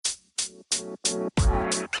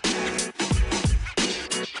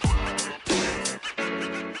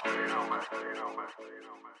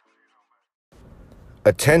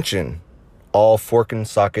Attention, all Fork and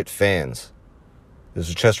Socket fans. This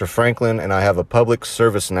is Chester Franklin, and I have a public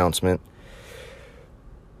service announcement.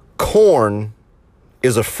 Corn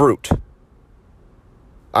is a fruit.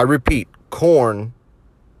 I repeat, corn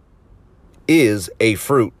is a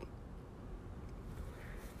fruit.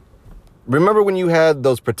 Remember when you had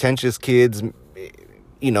those pretentious kids, in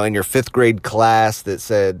your 5th grade class that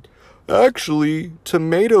said, actually,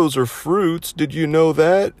 tomatoes are fruits. Did you know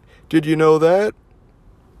that? Did you know that?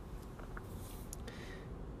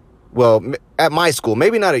 Well, at my school,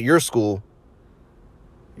 maybe not at your school.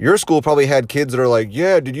 Your school probably had kids that are like,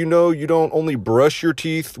 yeah, did you know you don't only brush your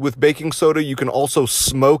teeth with baking soda, you can also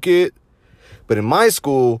smoke it? But in my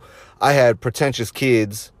school, I had pretentious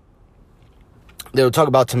kids. They would talk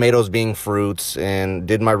about tomatoes being fruits, and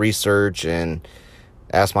did my research and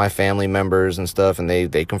asked my family members and stuff, and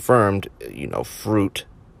they confirmed, fruit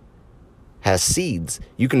has seeds.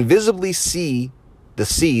 You can visibly see the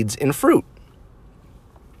seeds in fruit.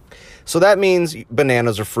 So that means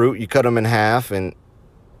bananas are fruit. You cut them in half and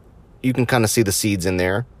you can kind of see the seeds in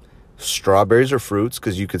there. Strawberries are fruits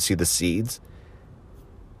because you could see the seeds.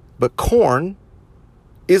 But corn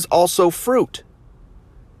is also fruit.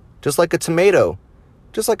 Just like a tomato,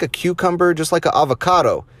 just like a cucumber, just like an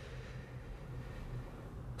avocado.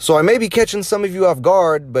 So I may be catching some of you off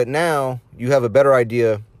guard, but now you have a better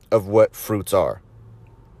idea of what fruits are.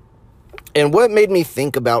 And what made me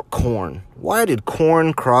think about corn? Why did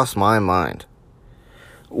corn cross my mind?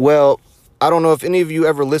 Well, I don't know if any of you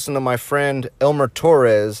ever listened to my friend Elmer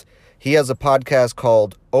Torres. He has a podcast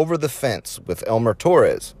called Over the Fence with Elmer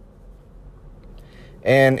Torres.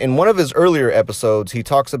 And in one of his earlier episodes, he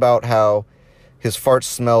talks about how his farts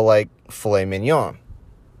smell like filet mignon.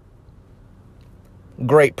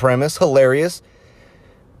 Great premise, hilarious.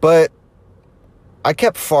 But I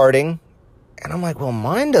kept farting. And I'm like, well,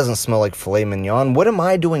 mine doesn't smell like filet mignon. What am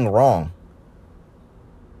I doing wrong?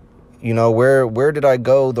 Where did I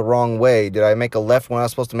go the wrong way? Did I make a left when I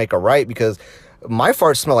was supposed to make a right? Because my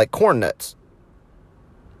farts smell like corn nuts.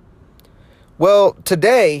 Well,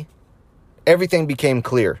 today, everything became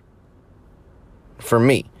clear for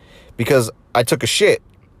me. Because I took a shit.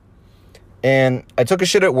 And I took a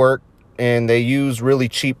shit at work. And they use really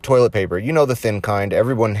cheap toilet paper. The thin kind.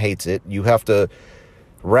 Everyone hates it. You have to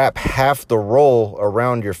wrap half the roll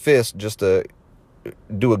around your fist just to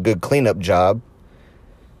do a good cleanup job.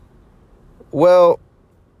 Well,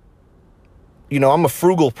 I'm a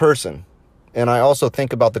frugal person, and I also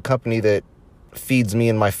think about the company that feeds me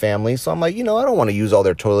and my family. So I'm like, I don't want to use all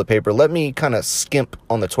their toilet paper. Let me kind of skimp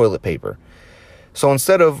on the toilet paper. So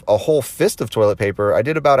instead of a whole fist of toilet paper, I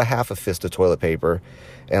did about a half a fist of toilet paper,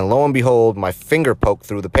 and lo and behold, my finger poked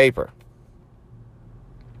through the paper.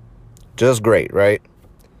 Just great, right?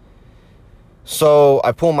 So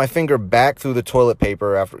I pull my finger back through the toilet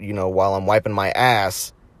paper after, while I'm wiping my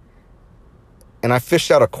ass. And I fished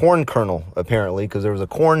out a corn kernel, apparently, because there was a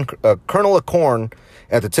kernel of corn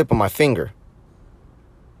at the tip of my finger.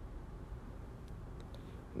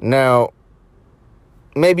 Now,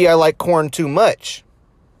 maybe I like corn too much.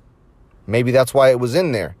 Maybe that's why it was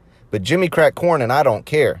in there. But Jimmy cracked corn and I don't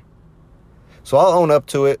care. So I'll own up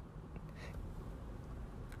to it.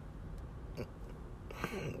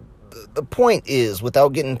 The point is,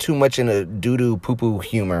 without getting too much into doo-doo poo-poo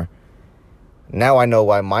humor, now I know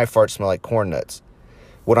why my farts smell like corn nuts.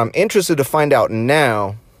 What I'm interested to find out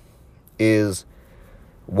now is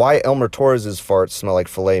why Elmer Torres' farts smell like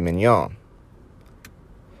filet mignon.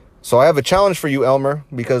 So I have a challenge for you, Elmer,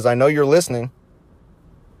 because I know you're listening.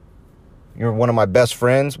 You're one of my best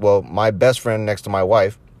friends. Well, my best friend next to my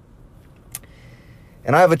wife.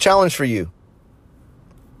 And I have a challenge for you.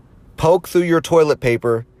 Poke through your toilet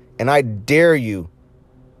paper, and I dare you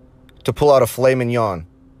to pull out a filet mignon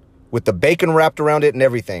with the bacon wrapped around it and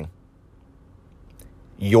everything.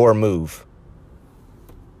 Your move.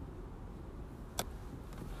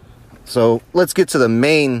 So let's get to the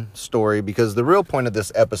main story, because the real point of this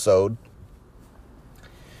episode,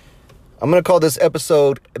 I'm going to call this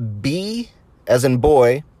episode B as in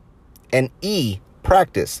boy and E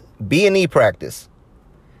Practice. B&E Practice.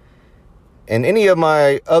 And any of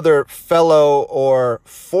my other fellow or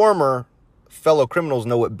former fellow criminals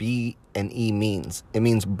know what B&E means. It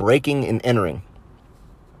means breaking and entering.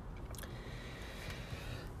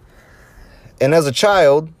 And as a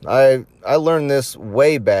child, I learned this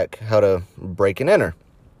way back, how to break and enter.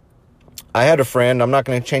 I had a friend, I'm not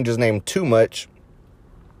going to change his name too much,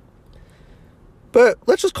 but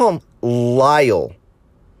let's just call him Lyle.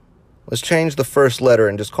 Let's change the first letter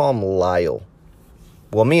and just call him Lyle.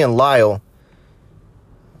 Well, me and Lyle,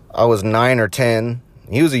 I was 9 or 10.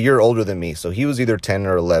 He was a year older than me, so he was either 10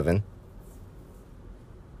 or 11.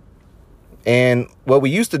 And what we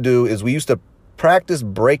used to do is we used to practice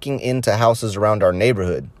breaking into houses around our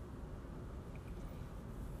neighborhood.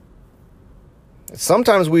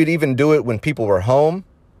 Sometimes we'd even do it when people were home.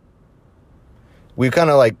 We'd kind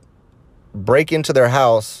of like break into their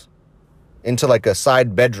house, into like a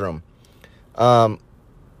side bedroom.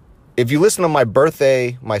 If you listen to my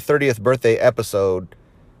 30th birthday episode,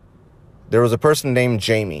 there was a person named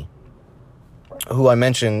Jamie who I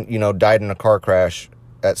mentioned, died in a car crash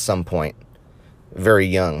at some point. Very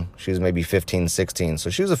young. She was maybe 15, 16. So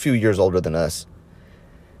she was a few years older than us.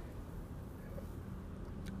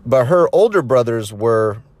 But her older brothers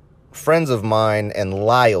were friends of mine and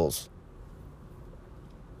Lyle's.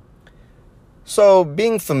 So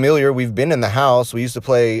being familiar, we've been in the house. We used to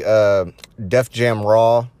play Def Jam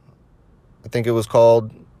Raw, I think it was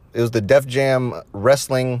called. It was the Def Jam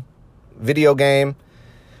wrestling video game.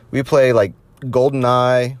 We play like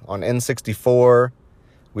GoldenEye on N64.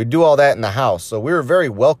 We'd do all that in the house. So we were very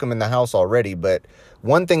welcome in the house already. But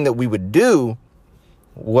one thing that we would do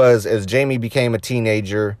was, as Jamie became a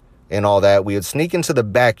teenager and all that, we would sneak into the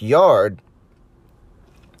backyard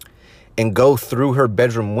and go through her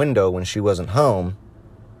bedroom window when she wasn't home.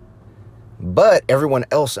 But everyone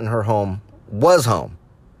else in her home was home.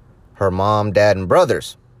 Her mom, dad, and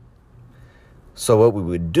brothers. So what we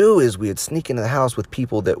would do is we would sneak into the house with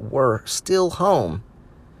people that were still home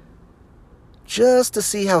just to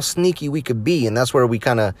see how sneaky we could be. And that's where we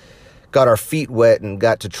kind of got our feet wet and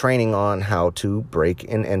got to training on how to break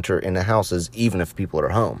and enter into houses, even if people are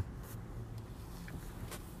home.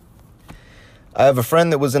 I have a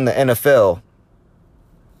friend that was in the NFL,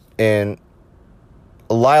 and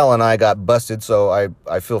Lyle and I got busted, so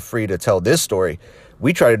I feel free to tell this story.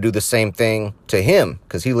 We tried to do the same thing to him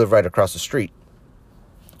because he lived right across the street.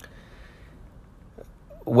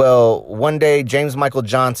 Well, one day, James Michael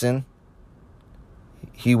Johnson,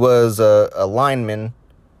 he was a lineman.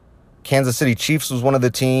 Kansas City Chiefs was one of the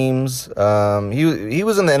teams. He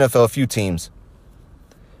was in the NFL, a few teams.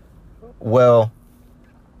 Well,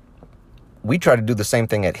 we tried to do the same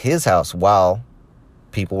thing at his house while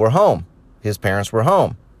people were home. His parents were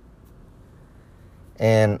home.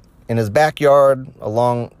 And in his backyard,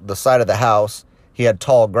 along the side of the house, he had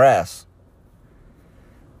tall grass.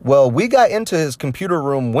 Well, we got into his computer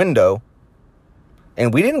room window,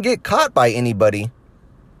 and we didn't get caught by anybody.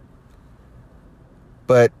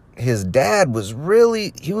 But his dad was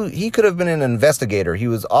really, he could have been an investigator. He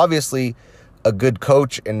was obviously a good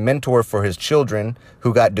coach and mentor for his children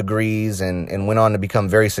who got degrees and went on to become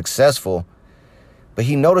very successful. But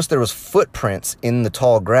he noticed there was footprints in the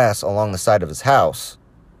tall grass along the side of his house.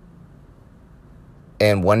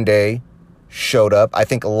 And one day showed up. I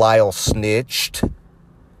think Lyle snitched,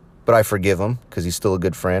 but I forgive him because he's still a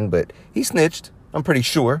good friend. But he snitched, I'm pretty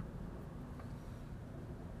sure.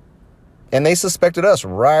 And they suspected us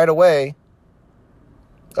right away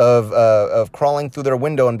of crawling through their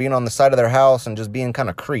window and being on the side of their house and just being kind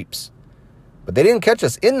of creeps. But they didn't catch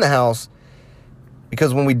us in the house,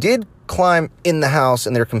 because when we did climb in the house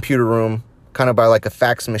in their computer room, kind of by like a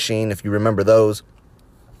fax machine, if you remember those,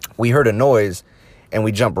 we heard a noise and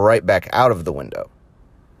we jumped right back out of the window.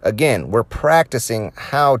 Again, we're practicing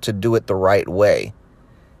how to do it the right way.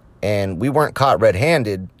 And we weren't caught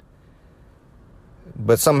red-handed,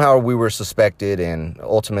 but somehow we were suspected and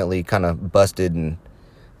ultimately kind of busted. And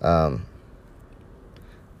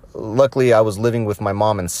luckily, I was living with my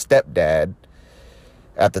mom and stepdad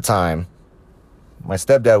at the time. My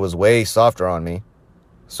stepdad was way softer on me,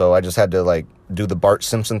 so I just had to like do the Bart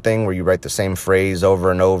Simpson thing where you write the same phrase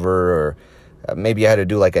over and over, or maybe I had to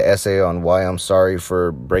do like an essay on why I'm sorry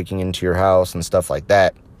for breaking into your house and stuff like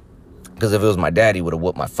that. Because if it was my dad, he would have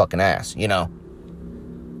whooped my fucking ass, you know.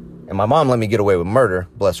 And my mom let me get away with murder,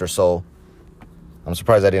 bless her soul. I'm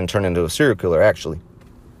surprised I didn't turn into a serial killer, actually.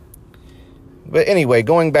 But anyway,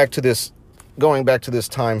 going back to this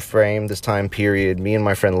time frame, this time period, me and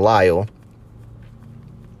my friend Lyle,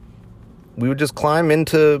 we would just climb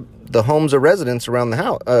into the homes of residents around the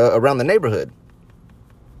house, around the neighborhood.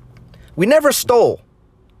 We never stole.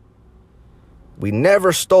 I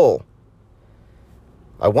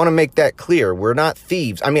want to make that clear. We're not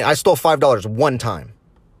thieves. I mean, I stole $5 one time.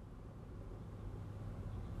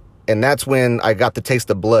 And that's when I got the taste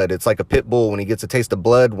of blood. It's like a pit bull when he gets a taste of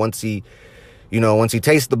blood. Once he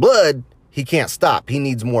tastes the blood, he can't stop. He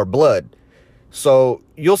needs more blood. So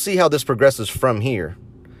you'll see how this progresses from here.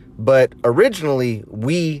 But originally,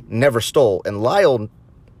 we never stole. And Lyle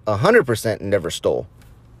 100% never stole.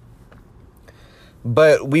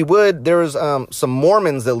 But there was some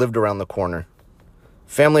Mormons that lived around the corner.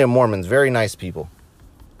 Family of Mormons, very nice people.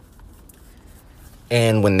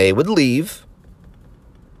 And when they would leave,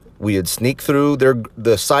 we would sneak through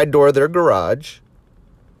the side door of their garage.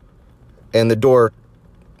 And the door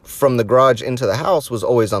from the garage into the house was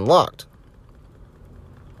always unlocked.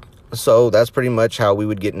 So that's pretty much how we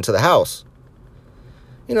would get into the house.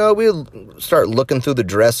 We would start looking through the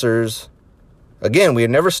dressers. Again, we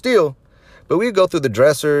would never steal, but we'd go through the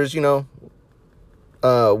dressers, one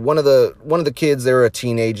of the kids, they were a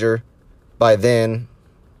teenager by then.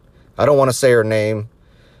 I don't want to say her name,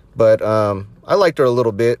 but I liked her a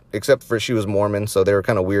little bit, except for she was Mormon, so they were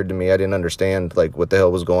kind of weird to me. I didn't understand what the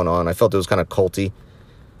hell was going on. I felt it was kind of culty,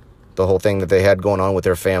 the whole thing that they had going on with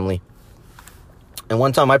their family. And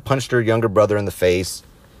one time I punched her younger brother in the face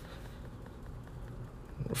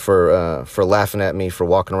for laughing at me for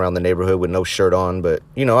walking around the neighborhood with no shirt on, but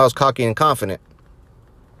I was cocky and confident.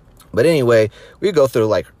 But anyway, we go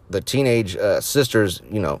through the teenage sister's,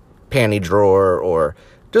 panty drawer, or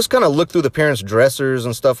just kind of look through the parents' dressers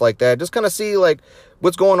and stuff like that. Just kind of see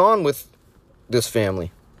what's going on with this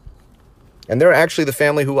family. And they're actually the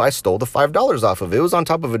family who I stole the $5 off of. It was on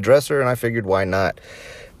top of a dresser, and I figured, why not?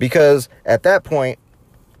 Because at that point,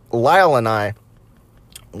 Lyle and I,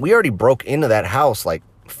 we already broke into that house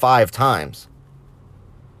 5 times.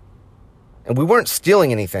 And we weren't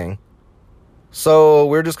stealing anything. So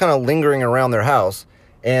we're just kind of lingering around their house.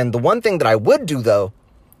 And the one thing that I would do, though,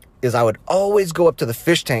 is I would always go up to the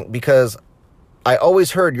fish tank, because I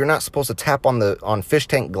always heard you're not supposed to tap on fish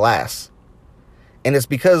tank glass. And it's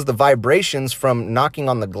because the vibrations from knocking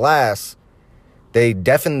on the glass, they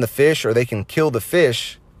deafen the fish, or they can kill the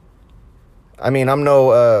fish. I mean, I'm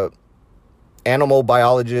no animal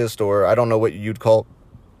biologist, or I don't know what you'd call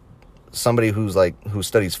somebody who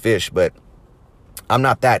studies fish, but I'm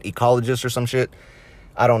not that ecologist or some shit.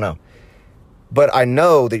 I don't know. But I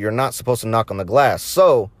know that you're not supposed to knock on the glass.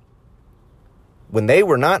 So when they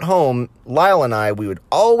were not home, Lyle and I, we would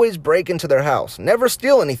always break into their house. Never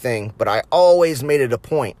steal anything, but I always made it a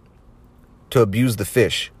point to abuse the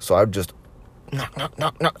fish. So I would just knock.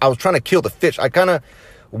 I was trying to kill the fish. I kind of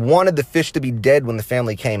wanted the fish to be dead when the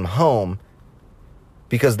family came home,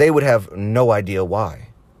 because they would have no idea why.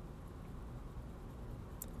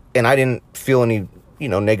 And I didn't feel any,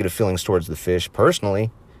 negative feelings towards the fish personally.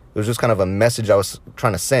 It was just kind of a message I was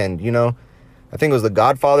trying to send, I think it was The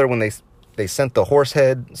Godfather when they sent the horse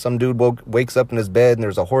head. Some dude wakes up in his bed and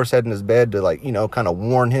there's a horse head in his bed to kind of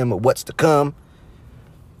warn him of what's to come.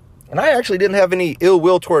 And I actually didn't have any ill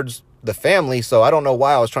will towards the family, so I don't know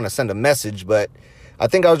why I was trying to send a message, but I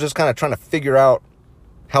think I was just kind of trying to figure out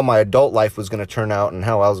how my adult life was going to turn out and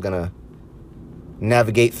how I was going to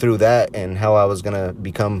navigate through that, and how I was going to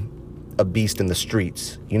become a beast in the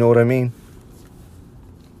streets. You know what I mean?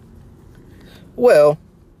 Well,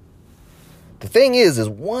 the thing is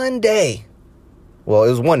one day, well, it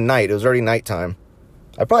was one night. It was already nighttime.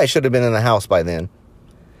 I probably should have been in the house by then.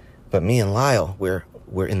 But me and Lyle, we're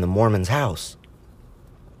in the Mormon's house.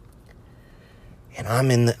 And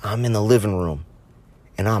I'm in the living room.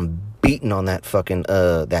 And I'm beating on that fucking,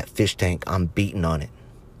 that fish tank. I'm beating on it.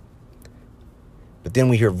 But then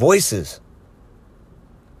we hear voices.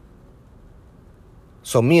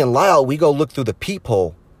 So me and Lyle, we go look through the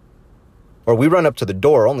peephole. Or we run up to the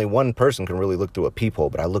door. Only one person can really look through a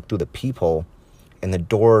peephole. But I look through the peephole, and the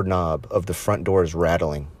doorknob of the front door is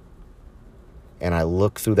rattling. And I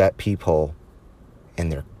look through that peephole,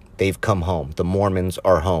 and they've come home. The Mormons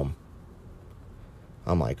are home.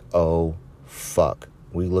 I'm like, oh, fuck.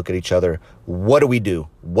 We look at each other. What do we do?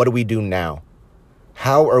 What do we do now?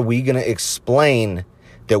 How are we going to explain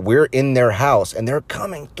that we're in their house and they're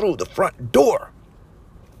coming through the front door?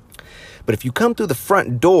 But if you come through the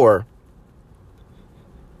front door,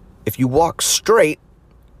 if you walk straight,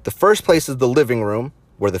 the first place is the living room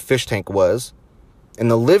where the fish tank was. And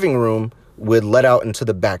the living room would let out into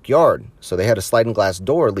the backyard. So they had a sliding glass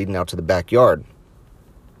door leading out to the backyard.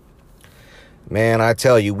 Man, I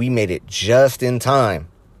tell you, we made it just in time.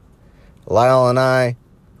 Lyle and I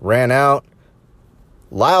ran out.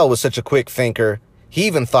 Lyle was such a quick thinker. He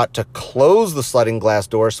even thought to close the sliding glass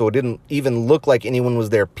door so it didn't even look like anyone was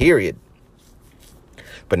there, period.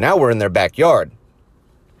 But now we're in their backyard.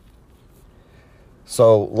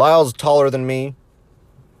 So Lyle's taller than me,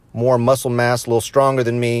 more muscle mass, a little stronger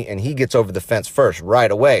than me, and he gets over the fence first,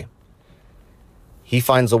 right away. He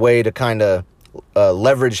finds a way to kind of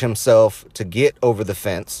leverage himself to get over the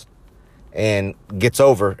fence and gets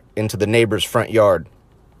over into the neighbor's front yard.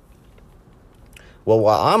 Well,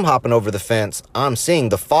 while I'm hopping over the fence, I'm seeing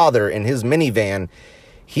the father in his minivan.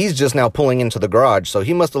 He's just now pulling into the garage. So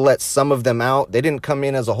he must have let some of them out. They didn't come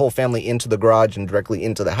in as a whole family into the garage and directly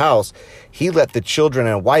into the house. He let the children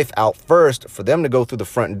and wife out first for them to go through the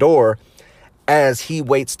front door as he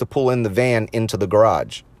waits to pull in the van into the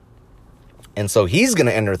garage. And so he's going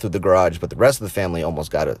to enter through the garage, but the rest of the family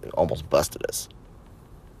almost busted us.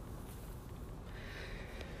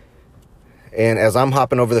 And as I'm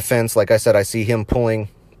hopping over the fence, like I said, I see him pulling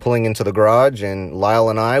into the garage, and Lyle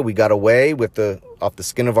and I, we got away off the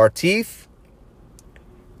skin of our teeth.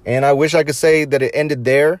 And I wish I could say that it ended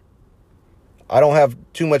there. I don't have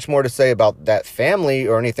too much more to say about that family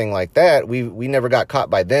or anything like that. We never got caught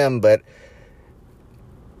by them, but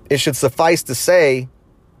it should suffice to say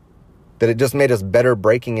that it just made us better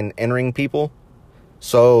breaking and entering people.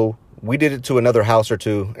 So we did it to another house or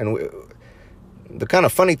two, and the kind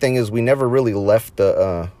of funny thing is we never really left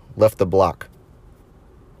the block.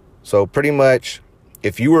 So pretty much,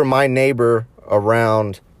 if you were my neighbor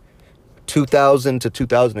around 2000 to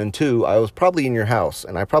 2002, I was probably in your house,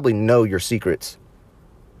 and I probably know your secrets.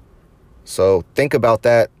 So think about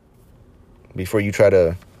that before you try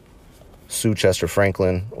to sue Chester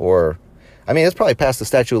Franklin. Or, I mean, it's probably past the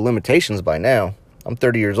statute of limitations by now. I'm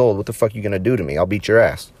 30 years old. What the fuck are you going to do to me? I'll beat your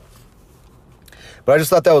ass. But I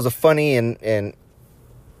just thought that was a funny and an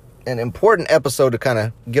important episode to kind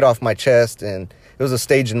of get off my chest, and it was a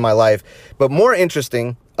stage in my life. But more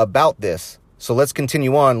interesting about this, so let's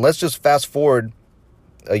continue on. Let's just fast forward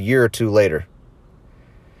a year or two later.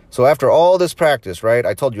 So after all this practice, right,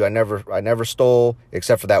 I told you I never stole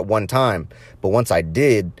except for that one time. But once I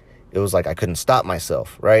did, it was like I couldn't stop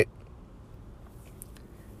myself, right?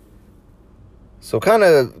 So kind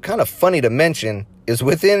of funny to mention is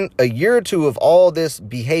within a year or two of all this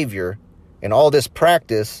behavior and all this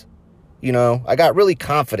practice, you know, I got really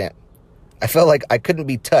confident. I felt like I couldn't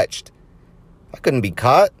be touched. I couldn't be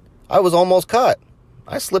caught. I was almost caught.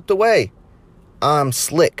 I slipped away. I'm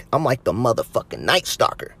slick. I'm like the motherfucking Night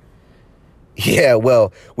Stalker. Yeah,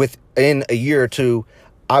 well, within a year or two,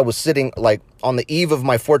 I was sitting like on the eve of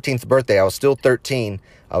my 14th birthday. I was still 13.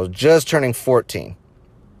 I was just turning 14.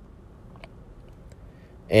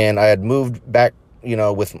 And I had moved back, you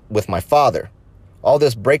know, with my father. All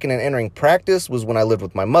this breaking and entering practice was when I lived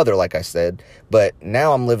with my mother, like I said. But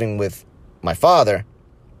now I'm living with my father.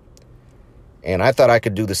 And I thought I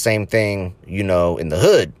could do the same thing, you know, in the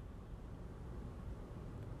hood.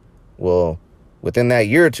 Well, within that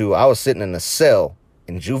year or two, I was sitting in a cell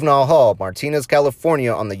in Juvenile Hall, Martinez,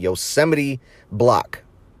 California, on the Yosemite block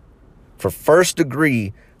for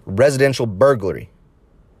first-degree residential burglary.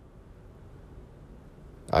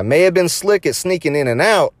 I may have been slick at sneaking in and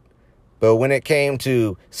out, but when it came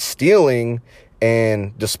to stealing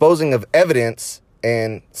and disposing of evidence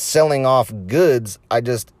and selling off goods, I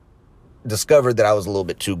just discovered that I was a little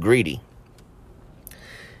bit too greedy.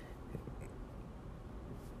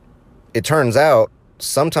 It turns out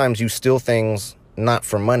sometimes you steal things not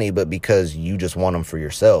for money, but because you just want them for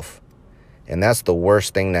yourself. And that's the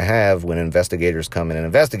worst thing to have when investigators come in and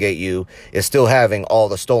investigate you, is still having all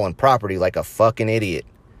the stolen property like a fucking idiot.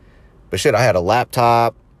 But shit, I had a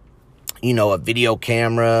laptop, you know, a video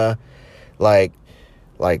camera. Like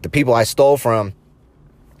the people I stole from,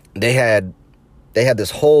 they had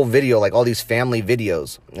this whole video, like all these family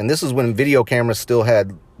videos. And this is when video cameras still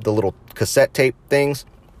had the little cassette tape things.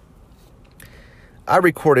 I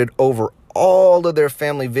recorded over all of their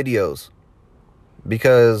family videos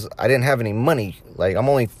because I didn't have any money. Like, I'm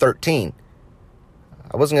only 13.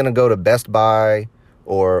 I wasn't going to go to Best Buy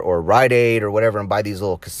or Rite Aid or whatever and buy these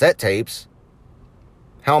little cassette tapes.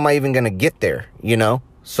 How am I even going to get there, you know?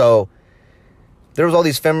 So there was all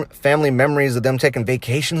these family memories of them taking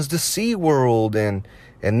vacations to SeaWorld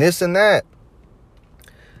and this and that.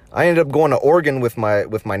 I ended up going to Oregon with my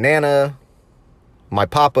Nana, my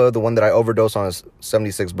papa, the one that I overdosed on his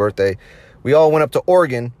 76th birthday. We all went up to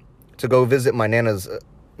Oregon to go visit my Nana's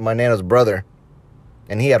brother,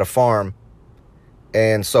 and he had a farm.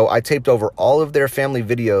 And so I taped over all of their family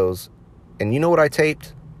videos, and you know what I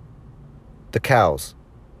taped? The cows.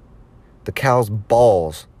 The cows'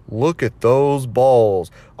 balls. Look at those balls.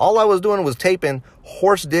 All I was doing was taping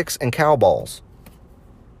horse dicks and cow balls.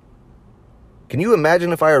 Can you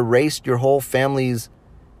imagine if I erased your whole family's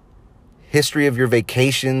history of your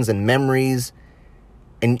vacations and memories,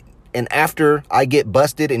 and after I get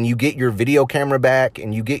busted and you get your video camera back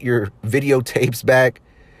and you get your videotapes back,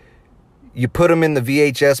 you put them in the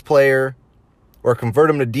VHS player or convert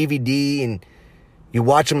them to DVD and you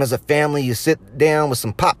watch them as a family. You sit down with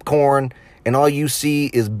some popcorn and all you see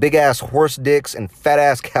is big ass horse dicks and fat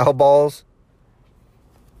ass cow balls.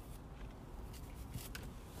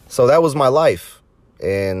 So that was my life.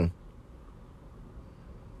 And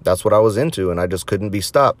that's what I was into, and I just couldn't be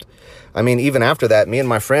stopped. I mean, even after that, me and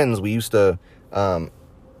my friends, we used to,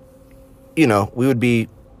 we would be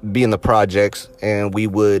in the projects, and we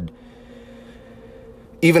would,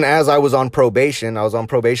 even as I was on probation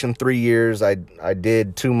 3 years. I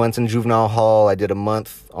did 2 months in juvenile hall. I did a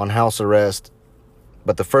month on house arrest.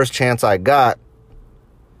 But the first chance I got,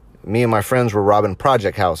 me and my friends were robbing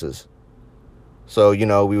project houses. So,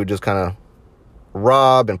 we would just kind of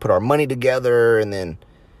rob and put our money together, and then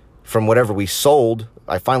from whatever we sold,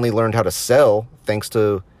 I finally learned how to sell, thanks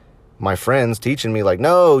to my friends teaching me, like,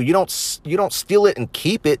 no, you don't steal it and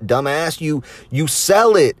keep it, dumbass. You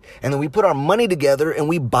sell it. And then we put our money together and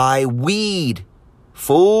we buy weed,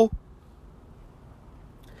 fool.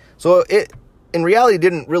 So it, in reality,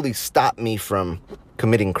 didn't really stop me from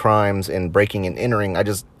committing crimes and breaking and entering. I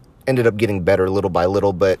just ended up getting better little by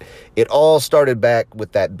little. But it all started back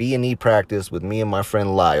with that B&E practice with me and my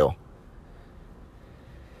friend Lyle.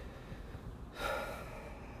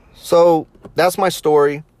 So that's my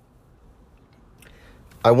story.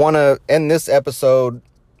 I want to end this episode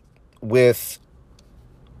with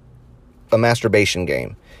a masturbation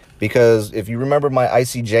game, because if you remember my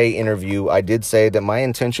ICJ interview, I did say that my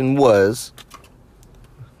intention was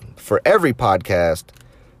for every podcast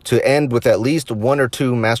to end with at least 1 or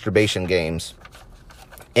 2 masturbation games.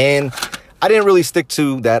 And I didn't really stick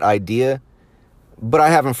to that idea, but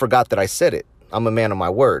I haven't forgot that I said it. I'm a man of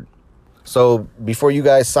my word. So before you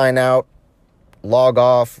guys sign out, log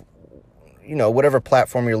off, whatever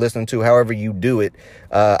platform you're listening to, however you do it,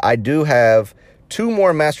 I do have 2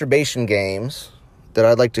 more masturbation games that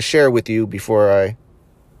I'd like to share with you before I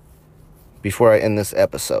end this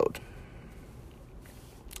episode.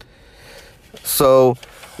 So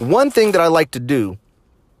one thing that I like to do,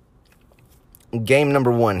 game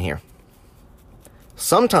number 1 here.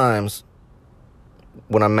 Sometimes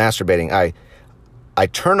when I'm masturbating, I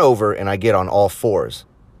turn over and I get on all fours.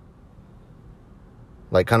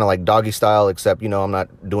 Like, kind of like doggy style, except, I'm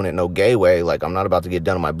not doing it no gay way. Like, I'm not about to get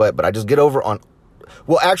done on my butt, but I just get over on,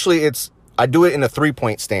 well, actually, I do it in a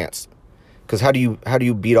 3-point stance. Because how do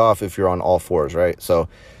you beat off if you're on all fours, right? So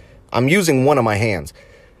I'm using one of my hands.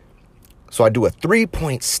 So I do a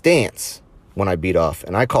 3-point stance when I beat off.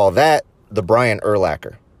 And I call that the Brian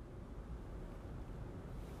Urlacher.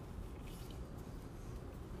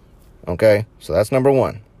 Okay, so that's number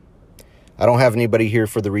 1. I don't have anybody here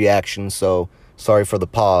for the reaction, so sorry for the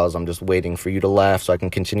pause. I'm just waiting for you to laugh so I can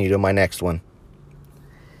continue to my next one.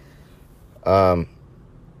 And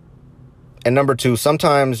number 2,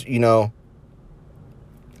 sometimes I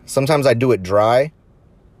do it dry.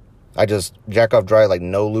 I just jack off dry, like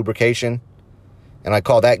no lubrication. And I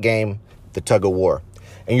call that game the tug of war.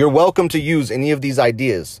 And you're welcome to use any of these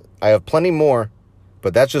ideas. I have plenty more,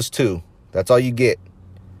 but that's just 2. That's all you get.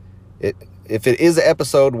 If it is an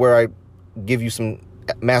episode where I give you some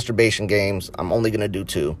masturbation games, I'm only going to do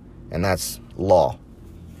 2, and that's law.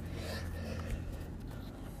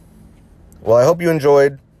 Well, I hope you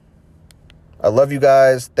enjoyed. I love you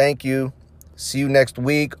guys. Thank you. See you next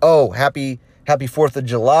week. Oh, happy 4th of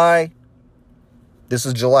July. This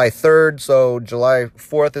is July 3rd, so July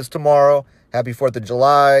 4th is tomorrow. Happy 4th of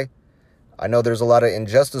July. I know there's a lot of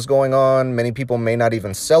injustice going on. Many people may not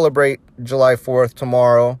even celebrate July 4th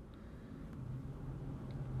tomorrow.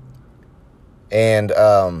 And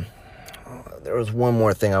there was one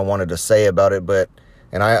more thing I wanted to say about it,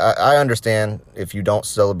 and I understand if you don't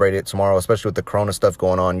celebrate it tomorrow, especially with the corona stuff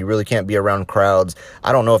going on. You really can't be around crowds.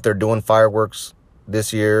 I don't know if they're doing fireworks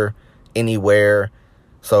this year anywhere.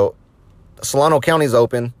 So Solano County's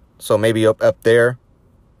open, so maybe up there.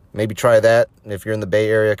 Maybe try that. If you're in the Bay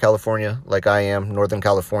Area, California, like I am, Northern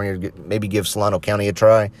California, maybe give Solano County a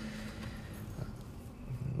try.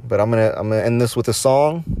 But I'm gonna end this with a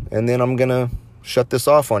song, and then I'm gonna shut this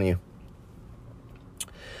off on you.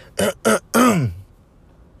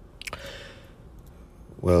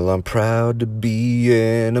 Well, I'm proud to be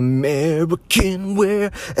an American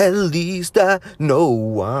where at least I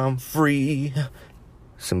know I'm free.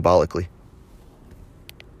 Symbolically.